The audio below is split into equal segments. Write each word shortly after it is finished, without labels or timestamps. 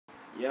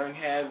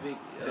YoungHavic,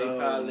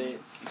 TaeePilot,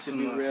 To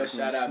Be Real,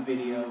 shout out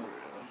Videoo.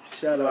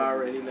 Shout you out.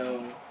 already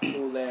know,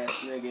 cool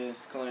ass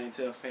niggas,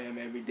 clientele fam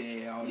every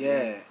day, all day.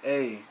 Yeah,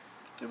 hey,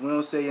 if we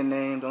don't say your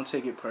name, don't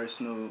take it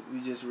personal.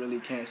 We just really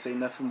can't say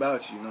nothing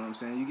about you, you know what I'm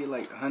saying? You get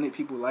like 100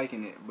 people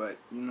liking it, but,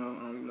 you know,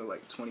 I only know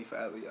like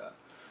 25 of y'all.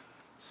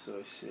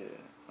 So, shit.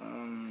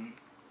 I'm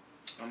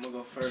gonna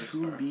go first,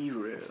 To be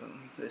real.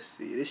 Let's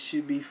see, this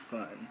should be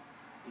fun.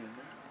 Yeah.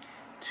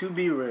 To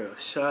be real,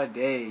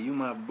 Sade, you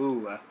my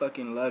boo. I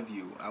fucking love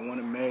you. I want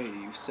to marry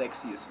you. You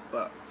sexy as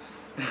fuck.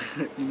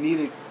 You need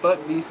to fuck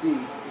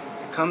DC.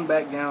 Come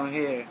back down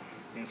here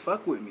and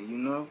fuck with me, you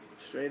know?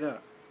 Straight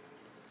up.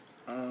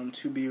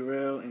 To be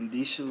real, and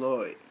Deisha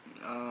Lloyd.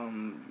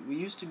 We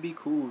used to be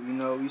cool, you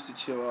know? We used to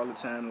chill all the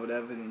time,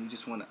 whatever. And you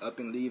just want to up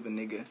and leave a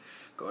nigga.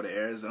 Go to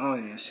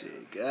Arizona and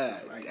shit.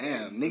 God like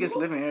damn. Niggas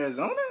live in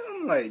Arizona?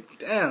 I'm like,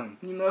 damn,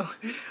 you know?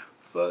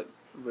 Fuck.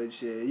 But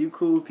shit, you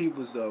cool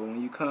people, so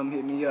when you come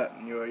hit me up,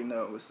 you already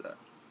know what's up.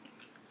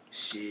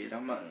 Shit,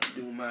 I'm about to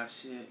do my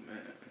shit, man.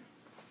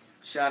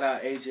 Shout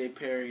out AJ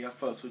Perry, I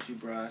fucks with you,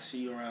 bro. I see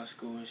you around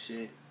school and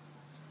shit.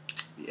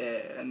 Yeah,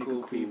 that nigga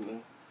cool people.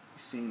 You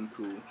seem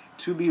cool.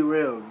 To be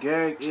real,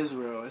 Garrick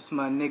Israel, that's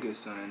my nigga,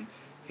 son.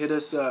 Hit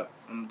us up.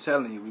 I'm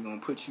telling you, we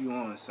gonna put you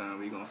on, son.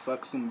 We gonna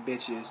fuck some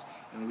bitches,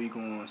 and we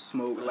gonna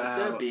smoke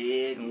loud,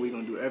 and we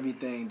gonna do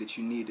everything that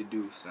you need to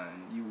do, son.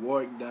 You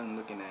work done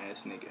looking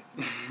ass nigga.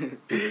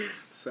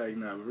 It's like,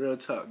 nah, but real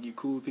talk. You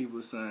cool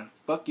people, son.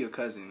 Fuck your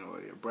cousin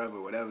or your brother,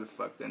 whatever the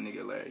fuck that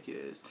nigga lyric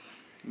is.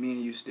 Me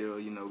and you still,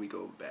 you know, we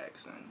go back,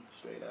 son.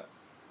 Straight up.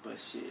 But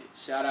shit,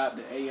 shout out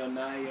to Ayo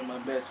Naya, my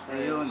best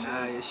friend. Ayo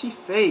Naya, she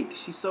fake.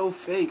 She so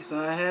fake,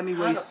 son. I had me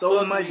waste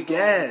so much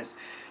gas.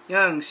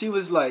 Young, she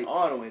was like,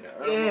 all the way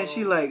to yeah,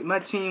 she like, my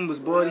team was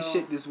bored as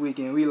shit this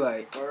weekend. We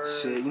like,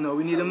 shit, you know,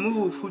 we need to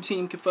move. Who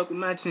team can fuck with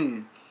my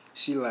team?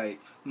 She like,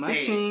 my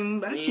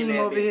team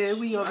over here,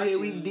 we over here,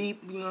 we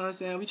deep, you know what I'm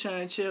saying? We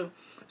trying to chill.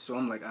 So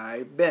I'm like,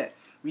 alright, bet.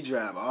 We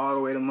drive all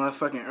the way to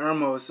motherfucking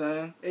Irmo,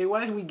 son. Hey,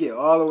 why did we get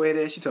all the way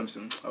there? She told me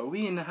something, oh,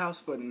 we in the house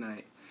for the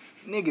night.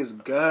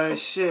 Niggas gun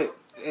shit.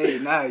 Hey,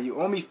 nah, you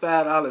owe me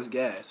 $5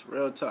 gas.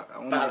 Real talk. I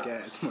owe my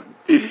gas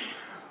money.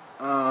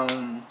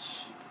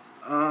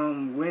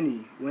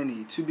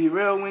 Winnie. To be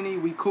real, Winnie,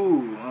 we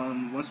cool.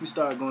 Once we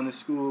start going to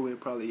school, we'll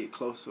probably get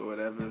close or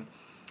whatever.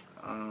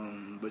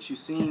 But you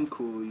seem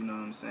cool, you know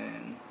what I'm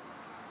saying?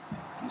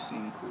 You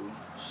seem cool.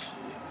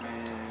 Shit,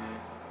 man.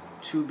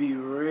 To be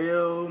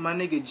real, my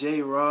nigga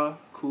J Raw,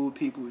 cool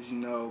peoples, you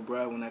know,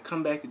 bro. When I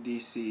come back to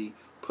DC,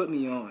 put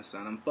me on,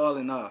 son. I'm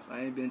falling off.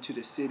 I ain't been to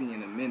the city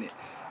in a minute.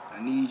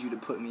 I need you to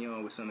put me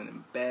on with some of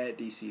them bad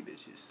DC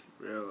bitches.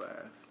 Real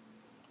life.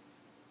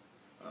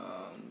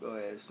 Go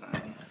ahead,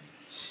 son.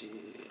 Shit.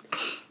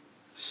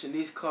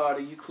 Shanice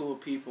Carter, you cool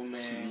people,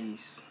 man.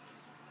 Shanice.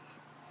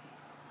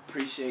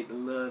 Appreciate the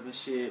love and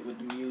shit with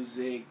the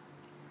music.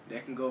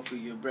 That can go for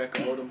your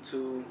Brecker Odom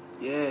too.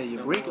 Yeah,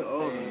 your Brecker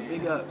Odom.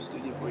 Big ups to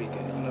your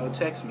Brecker. You know,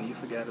 text me. You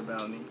forgot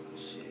about me.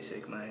 Shit.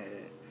 Shake my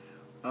head.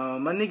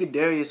 My nigga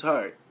Darius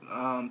Hart.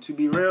 To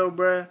be real,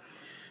 bruh,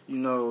 you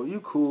know,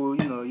 you cool.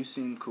 You know, you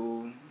seem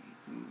cool.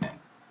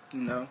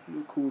 You know,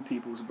 you cool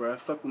peoples, bruh.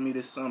 Fuck with me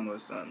this summer or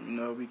something. You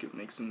know, we could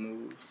make some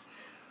moves.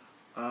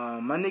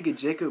 My nigga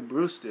Jacob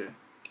Brewster.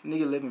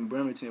 Nigga live in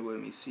Bremerton with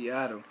me,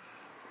 Seattle.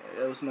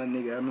 That was my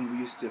nigga. I remember we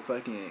used to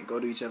fucking go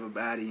to each other's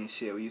body and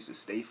shit. We used to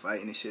stay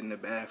fighting and shit in the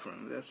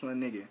bathroom. That's my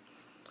nigga.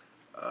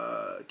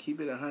 Keep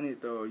it 100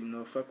 though. You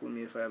know, fuck with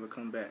me if I ever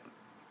come back.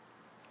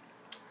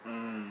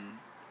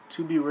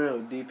 To be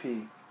real,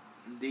 DP.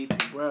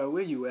 Bro,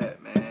 where you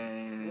at,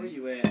 man? Where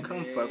you at,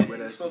 Come man? fuck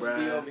with us, bro. Supposed to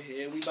be over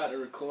here. We about to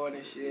record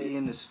and shit. We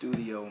in the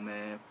studio,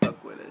 man.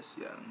 Fuck with us,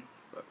 young.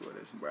 Fuck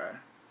with us, bro.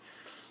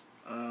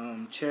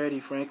 Charity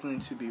Franklin,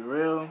 to be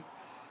real.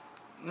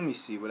 Let me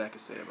see what I can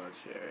say about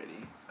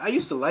Charity. I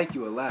used to like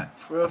you a lot.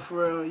 For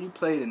real, you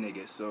played a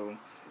nigga, so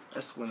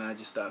that's when I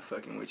just started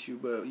fucking with you.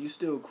 But you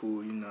still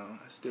cool, you know.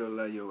 I still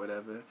love you or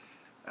whatever.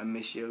 I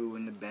miss you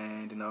in the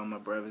band and all my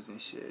brothers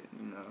and shit,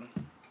 you know.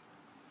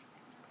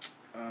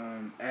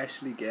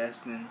 Ashley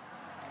Gaston,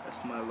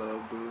 that's my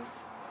little boo.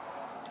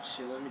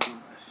 Shit, let me do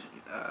my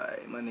shit.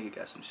 Alright, my nigga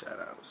got some shout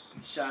outs.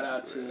 Shout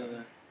out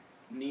to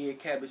Nia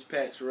Cabbage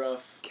Patch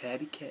Rough.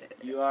 Cabby Cat.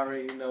 You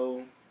already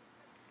know.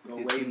 Go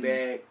way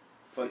back.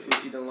 Fucks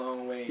with you the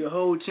long way. Your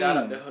whole team. Shout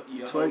out to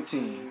your whole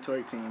team.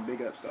 Twerk team.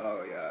 Big ups to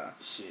all y'all.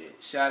 Shit.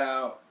 Shout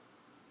out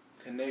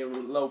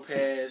Canelo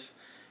Lopez.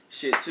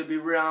 Shit, to be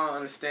real, I don't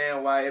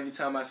understand why every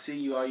time I see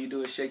you, all you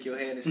do is shake your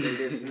head and say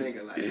this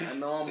nigga. Like, I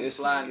know I'm a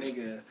fly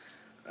nigga.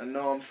 I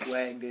know I'm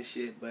swag this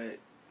shit, but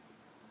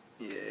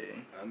yeah.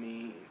 I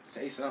mean,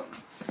 say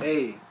something.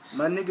 Hey,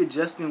 my nigga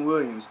Justin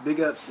Williams. Big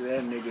ups to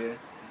that nigga.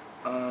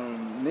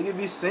 Nigga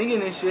be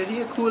singing and shit.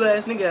 He a cool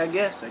ass nigga, I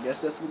guess. I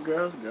guess that's what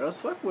girls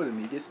fuck with him.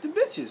 He gets the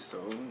bitches.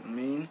 So, I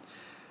mean,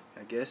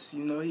 I guess,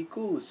 you know, he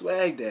cool.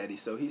 Swag daddy,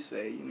 so he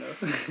say, you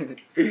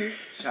know.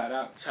 Shout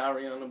out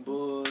Tariana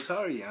Bulls.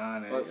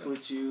 Tariana. Fucks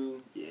with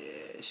you.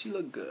 Yeah, she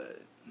look good.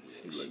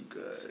 She look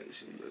good.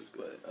 She looks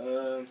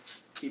good.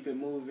 Keep it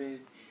moving.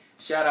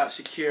 Shout out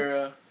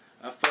Shakira.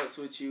 I fucks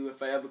with you.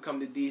 If I ever come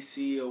to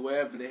DC or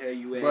wherever the hell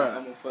you at, Bruh,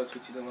 I'm gonna fuck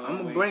with you the long way. I'm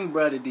gonna bring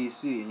bruh to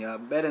DC, and y'all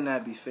better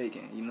not be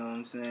faking. You know what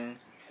I'm saying?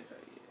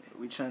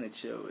 We trying to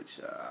chill with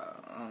y'all.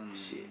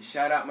 Shit.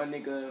 Shout out my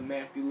nigga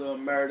Matthew Lil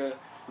Murder.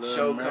 Lil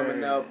Show Murder.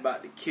 coming up,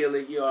 about to kill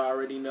it. You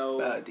already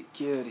know. About to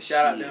kill the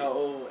Shout out shit. to her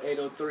old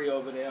 803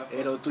 over there.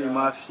 803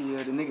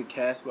 Mafia, the nigga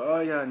Casper,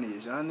 all y'all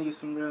niggas. Y'all niggas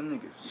some real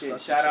niggas. Shit,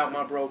 shout out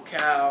my bro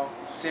Cal,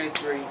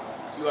 Century.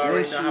 You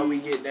already know how we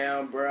get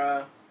down,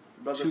 bruh.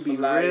 Brothers To be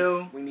for life.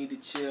 real, We need to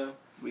chill.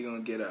 We gonna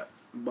get a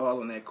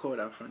ball on that court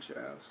out front of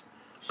your house.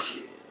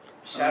 Shit.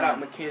 Shout out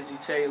Mackenzie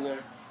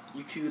Taylor.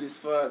 You cute as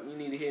fuck. You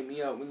need to hit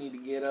me up. We need to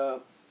get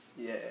up.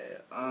 Yeah.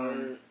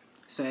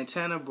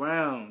 Santana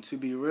Brown, to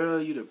be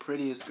real, you the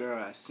prettiest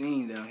girl I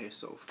seen down here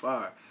so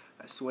far.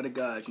 I swear to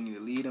God, you need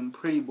to leave them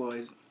pretty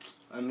boys.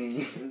 I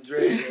mean,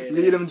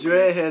 leave them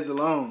dreadheads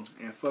alone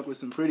and fuck with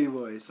some pretty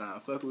boys, son.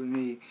 Fuck with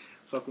me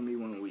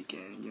one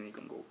weekend. You ain't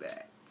gonna go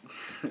back.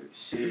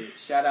 Shit.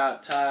 Shout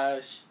out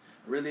Taj.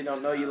 Really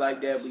don't know you like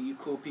that, but you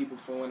cool people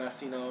from when I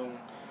seen on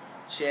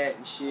chat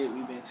and shit.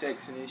 We been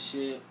texting and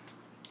shit.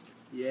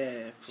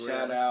 Yeah.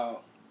 Shout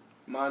out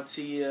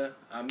Montia.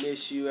 I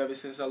miss you. Ever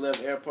since I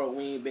left airport,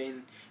 we ain't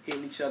been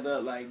hitting each other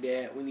up like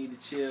that. We need to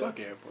chill. Fuck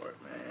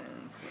airport,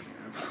 man.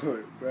 Fuck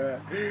airport, bruh.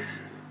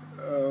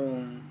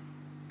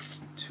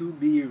 To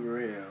be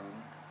real.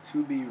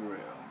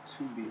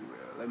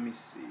 Let me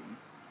see.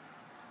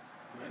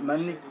 My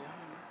nigga.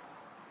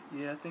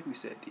 Yeah, I think we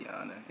said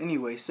Deanna.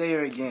 Anyway, say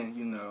her again.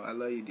 You know, I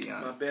love you,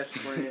 Deanna. My best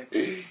friend.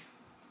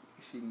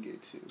 She can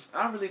get too.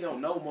 I really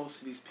don't know most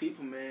of these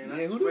people, man. Yeah,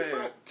 I who swear. the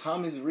fuck?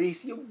 Thomas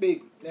Reese, you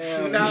big.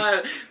 Damn.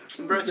 Nah,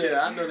 bro, shit,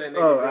 I know that nigga,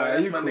 Oh, bro. right,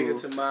 That's you my cool.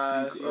 nigga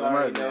Tomas. You Oh,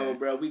 already my know, bad.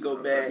 bro. We go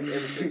back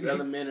ever since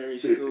elementary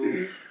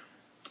school.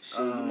 Shit,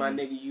 you my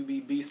nigga, you be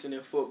beasting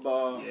in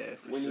football. Yeah,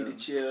 for we sure. need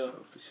to chill.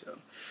 For sure.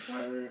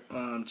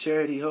 Word.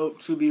 Charity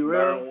Hope, to be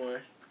Burn real.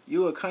 one.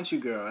 You a country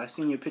girl. I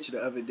seen your picture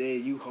the other day.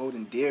 You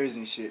holding dares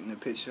and shit in the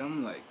picture.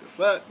 I'm like, the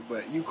fuck?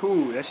 But you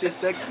cool. That shit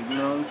sexy. You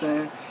know what I'm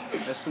saying?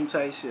 That's some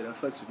tight shit. I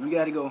fucks with you. We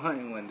gotta go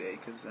hunting one day,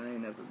 because I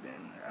ain't never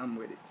been there. I'm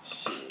with it.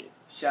 Shit.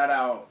 Shout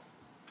out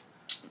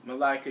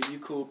Malika. You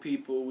cool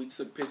people. We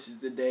took pictures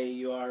today.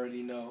 You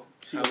already know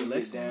She how go we to get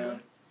Lexington, down. bro?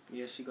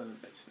 Yeah, she go to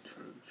Lexington.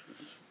 True.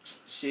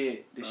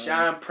 Shit.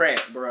 Deshaun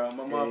Pratt, bro.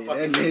 My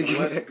motherfucking that nigga.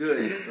 What's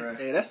good, bro?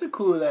 Hey, that's a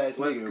cool ass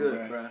What's nigga,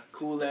 good, bro?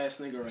 Cool ass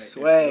nigga right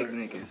Swag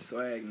there.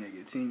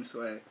 nigga. Team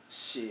Swag.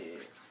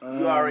 Shit.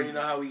 You already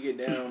know how we get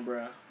down,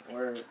 bro.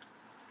 Word.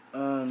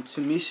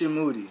 Tamisha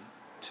Moody.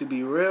 To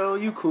be real,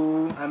 you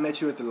cool. I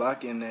met you at the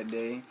lock-in that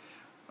day.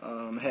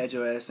 Had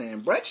your ass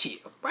saying,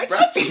 bruh.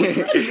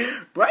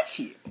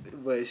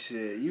 But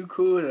shit, you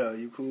cool though.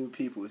 You cool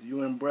people.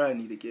 You and bruh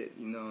need to get,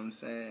 you know what I'm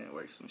saying,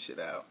 work some shit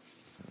out.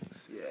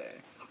 Yeah.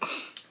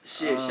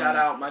 Shit, shout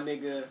out my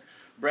nigga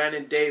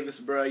Brandon Davis,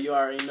 bro. You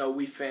already know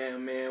we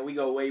fam, man. We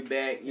go way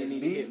back. You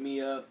need to hit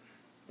me up.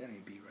 That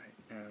ain't be right.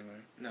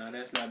 Nah,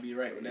 that's not be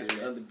right. That's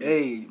the other beat.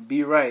 Hey,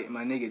 be right,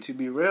 my nigga. To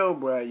be real,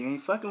 bro, you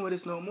ain't fucking with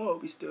us no more.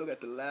 We still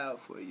got the loud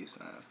for you,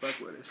 son. Fuck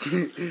with us.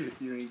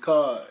 You ain't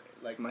called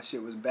like my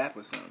shit was bap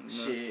or something. You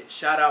know? Shit,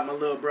 shout out my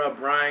little bro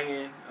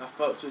Brian. I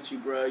fucks with you,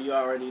 bro. You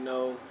already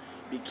know.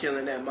 Be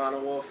killing that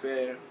Modern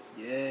Warfare.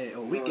 Yeah.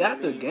 Oh, we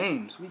got the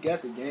games. We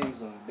got the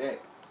games on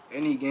deck.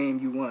 Any game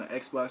you want,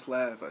 Xbox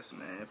Live us,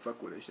 man.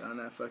 Fuck with us. Y'all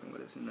not fucking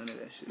with us and none of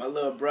that shit. My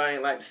little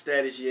Brian like the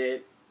status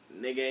yet.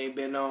 Nigga ain't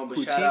been on, but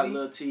Who, shout out Teezy?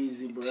 Lil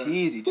Teezy, bro.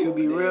 Teezy, to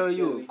be real,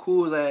 you a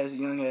cool ass,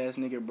 young ass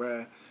nigga,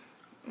 bro.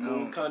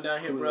 When we come down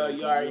here, bro,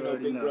 you already know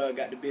Big Bro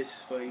got the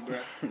bitches for you, bro.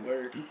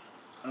 Word.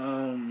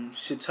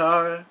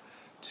 Shatara,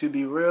 to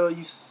be real,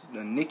 you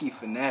a Nicki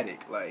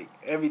fanatic. Like,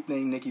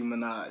 everything Nicki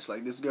Minaj.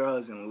 Like, this girl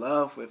is in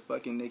love with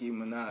fucking Nicki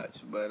Minaj.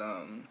 But,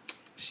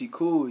 she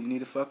cool. You need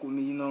to fuck with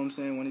me, you know what I'm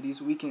saying? One of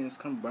these weekends,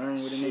 come burn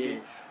with a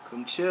nigga.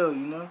 Come chill,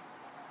 you know?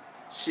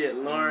 Shit,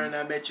 Lauren,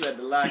 I met you at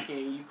the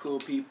lock-in. You cool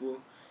people.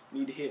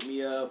 Need to hit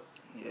me up.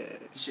 Yeah.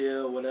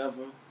 Chill,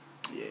 whatever.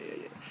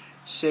 Yeah.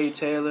 Shay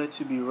Taylor,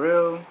 to be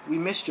real, we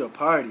missed your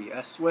party.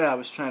 I swear I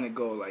was trying to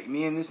go. Like,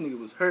 me and this nigga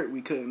was hurt.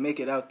 We couldn't make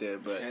it out there,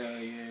 but hell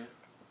yeah.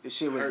 the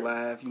shit was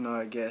live, you know,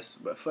 I guess.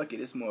 But fuck it,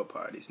 it's more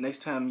parties.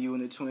 Next time you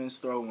and the twins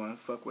throw one,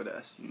 fuck with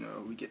us. You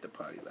know, we get the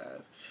party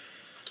live.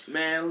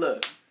 Man,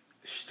 look.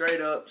 Straight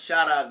up,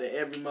 shout out to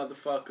every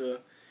motherfucker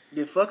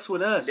that fucks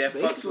with us. That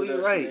basically, fucks with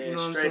us, right. man. You know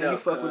what I'm Straight saying? up, you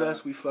fuck with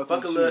us, we fuck with you.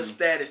 Fuck a little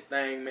status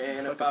thing,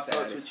 man. If I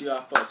fucks with you,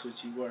 I fucks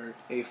with you. Word.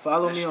 Hey,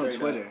 follow me on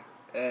Twitter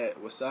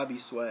at Wasabi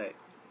Swag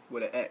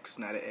with an X,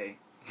 not an A.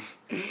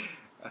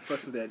 I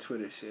fucks with that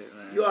Twitter shit,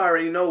 man. You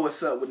already know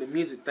what's up with the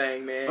music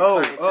thing, man.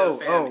 Wait.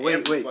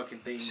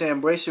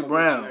 Shambracia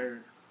Brown.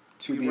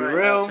 To be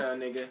real,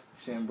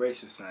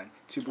 Shambracia, son.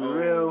 To be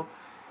real,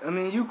 I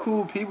mean, you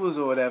cool peoples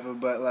or whatever,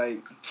 but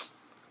like,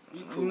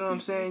 you know what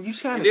I'm saying? You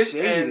kind of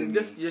shady. And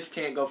this just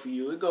can't go for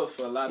you. It goes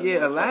for a lot of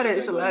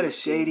it's a lot of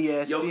shady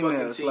ass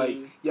females. Like,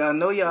 y'all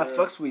know y'all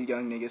fucks with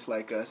young niggas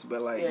like us,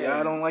 but like,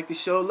 y'all don't like to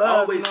show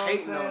love. Always you know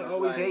hating what I'm saying? on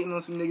Always hating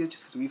on some niggas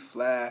just because we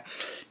fly,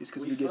 just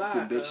because we get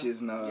the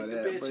bitches and all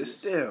that. But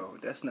still,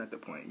 that's not the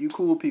point. You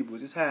cool people,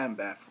 just hide and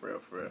back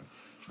for real.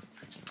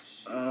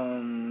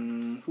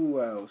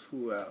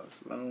 else?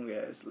 Long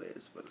ass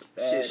list. But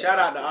shit, shout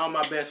out to all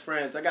my best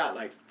friends. I got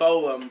like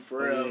 4 of them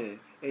for real. Yeah.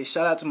 Hey,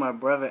 shout out to my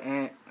brother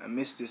Ant. I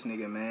miss this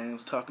nigga, man. I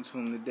was talking to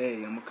him today.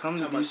 I'm gonna come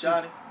to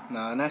DC.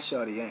 Nah, not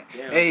Shawty Ant.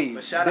 Damn, hey, big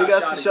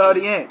up to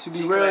Shawty Ant. To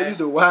be real,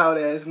 you's a wild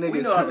ass nigga.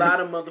 We know a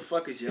lot of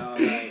motherfuckers, y'all.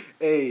 Like,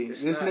 hey,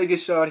 this nigga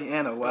Shawty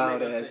Ant a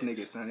wild ass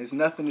nigga, son. There's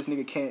nothing this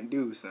nigga can't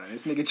do, son.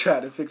 This nigga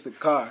tried to fix a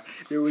car.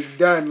 It was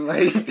done.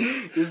 Like,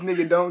 this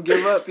nigga don't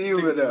give up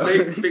either, though.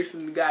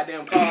 Fixing the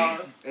goddamn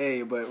cars.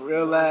 Hey, but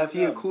real life,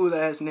 he a cool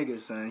ass nigga,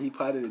 son. He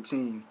part of the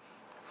team.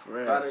 For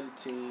real. Part of the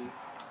team.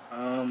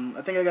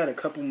 I think I got a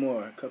couple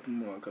more.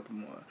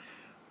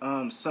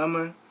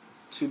 Summer,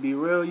 to be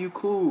real, you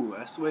cool.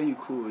 I swear you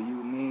cool.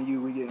 Me and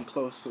you, we getting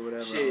close or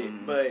whatever.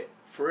 Shit, but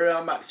for real,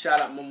 I'm about to shout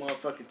out my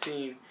motherfucking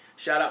team.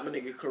 Shout out my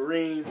nigga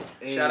Kareem.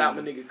 Hey. Shout out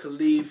my nigga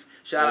Khalif.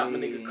 Shout out my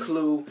nigga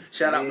Clue.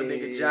 Shout out my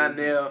nigga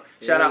Jonell.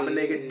 Shout out my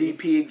nigga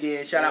DP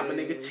again. Shout out my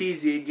nigga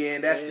Teezy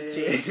again. That's the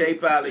team.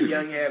 TaeePilot,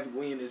 YoungHavic,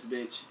 we in this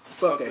bitch.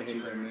 Fuck that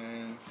hater,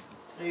 man.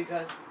 Hey, you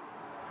guys.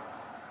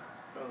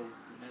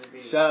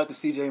 Shout out to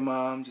CJ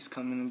Mom, just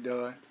coming in the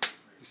door.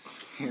 Just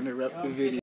interrupt the video.